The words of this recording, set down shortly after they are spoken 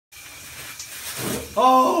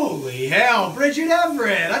Holy hell, Bridget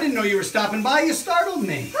Everett! I didn't know you were stopping by. You startled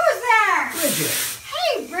me. Who's there? Bridget.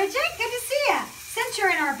 Hey, Bridget. Good to see you. Since you're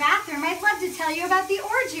in our bathroom, I'd love to tell you about the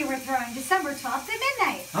orgy we're throwing December 12th at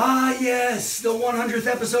midnight. Ah, yes, the 100th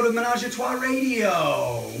episode of Menage a Trois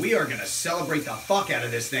Radio. We are going to celebrate the fuck out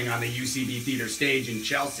of this thing on the UCB Theatre stage in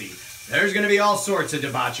Chelsea. There's going to be all sorts of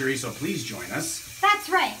debauchery, so please join us. That's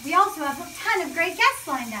right. We also have a ton of great guests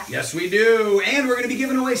lined up. Yes, we do. And we're going to be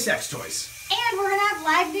giving away sex toys. And we're going to have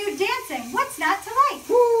live nude dancing. What's not to like?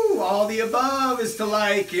 Woo! All the above is to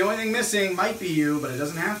like. The only thing missing might be you, but it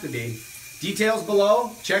doesn't have to be. Details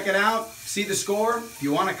below. Check it out. See the score. If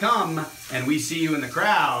you want to come and we see you in the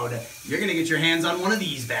crowd, you're going to get your hands on one of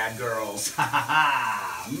these bad girls. Ha ha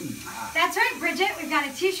ha. That's right, Bridget. We've got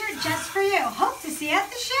a t-shirt just for you. Hope to see you at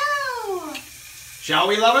the show. Shall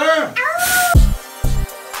we, lover? Ow!